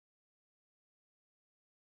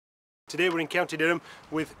Today we're in County Durham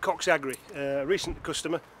with CoxAgri, a recent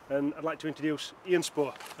customer, and I'd like to introduce Ian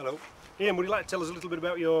Spohr. Hello. Ian, would you like to tell us a little bit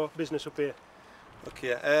about your business up here?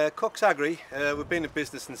 Okay, CoxAgri, we've been in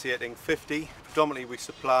business since 1850. Predominantly we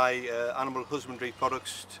supply animal husbandry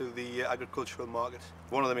products to the agricultural market.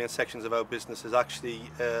 One of the main sections of our business is actually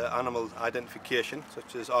animal identification,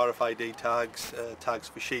 such as RFID tags, tags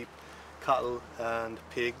for sheep, cattle and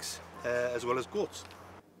pigs, as well as goats.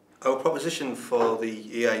 Our proposition for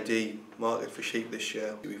the EID market for sheep this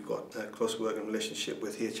year, we've got a close working relationship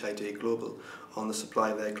with HID Global on the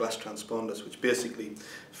supply of their glass transponders, which basically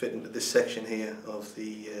fit into this section here of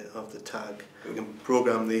the tag. We can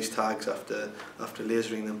program these tags after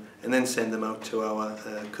lasering them and then send them out to our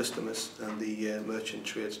customers and the merchant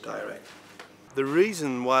trades direct. The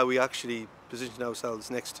reason why we actually positioned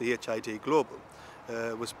ourselves next to HID Global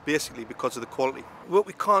was basically because of the quality. What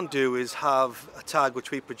we can't do is have a tag which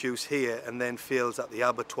we produce here and then fails at the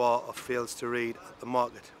abattoir or fails to read at the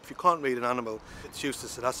market. If you can't read an animal, it's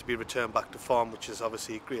useless. It has to be returned back to farm, which is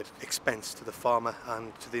obviously a great expense to the farmer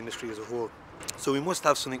and to the industry as a whole. So we must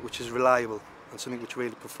have something which is reliable and something which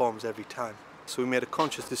really performs every time. So we made a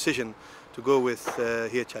conscious decision to go with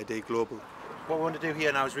HID Global. What we want to do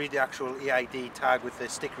here now is read the actual EID tag with the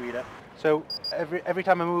stick reader. So every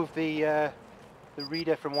time I move the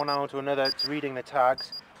reader from one animal to another, it's reading the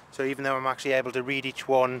tags. So even though I'm actually able to read each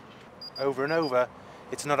one over and over,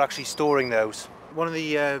 it's not actually storing those. One of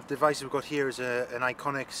the devices we've got here is an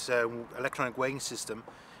Iconics electronic weighing system.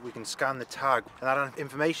 We can scan the tag and that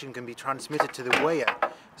information can be transmitted to the weigher.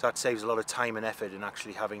 So that saves a lot of time and effort in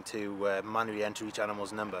actually having to manually enter each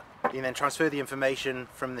animal's number. You can then transfer the information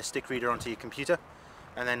from the stick reader onto your computer.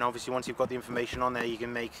 And then obviously once you've got the information on there, you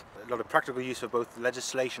can make a lot of practical use for both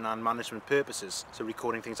legislation and management purposes. So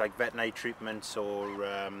recording things like veterinary treatments or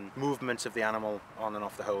movements of the animal on and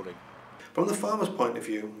off the holding. From the farmer's point of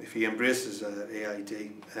view, if he embraces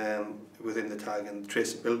AID within the tag and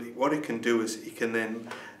traceability, what he can do is he can then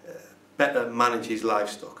better manage his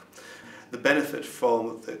livestock. The benefit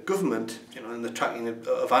from the government, in the tracking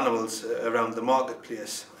of animals around the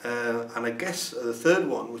marketplace, and I guess the third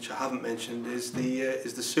one, which I haven't mentioned, is the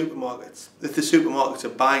supermarkets. If the supermarkets are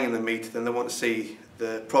buying the meat, then they want to see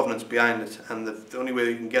the provenance behind it, and the only way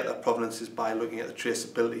you can get that provenance is by looking at the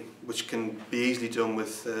traceability, which can be easily done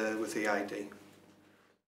with EID.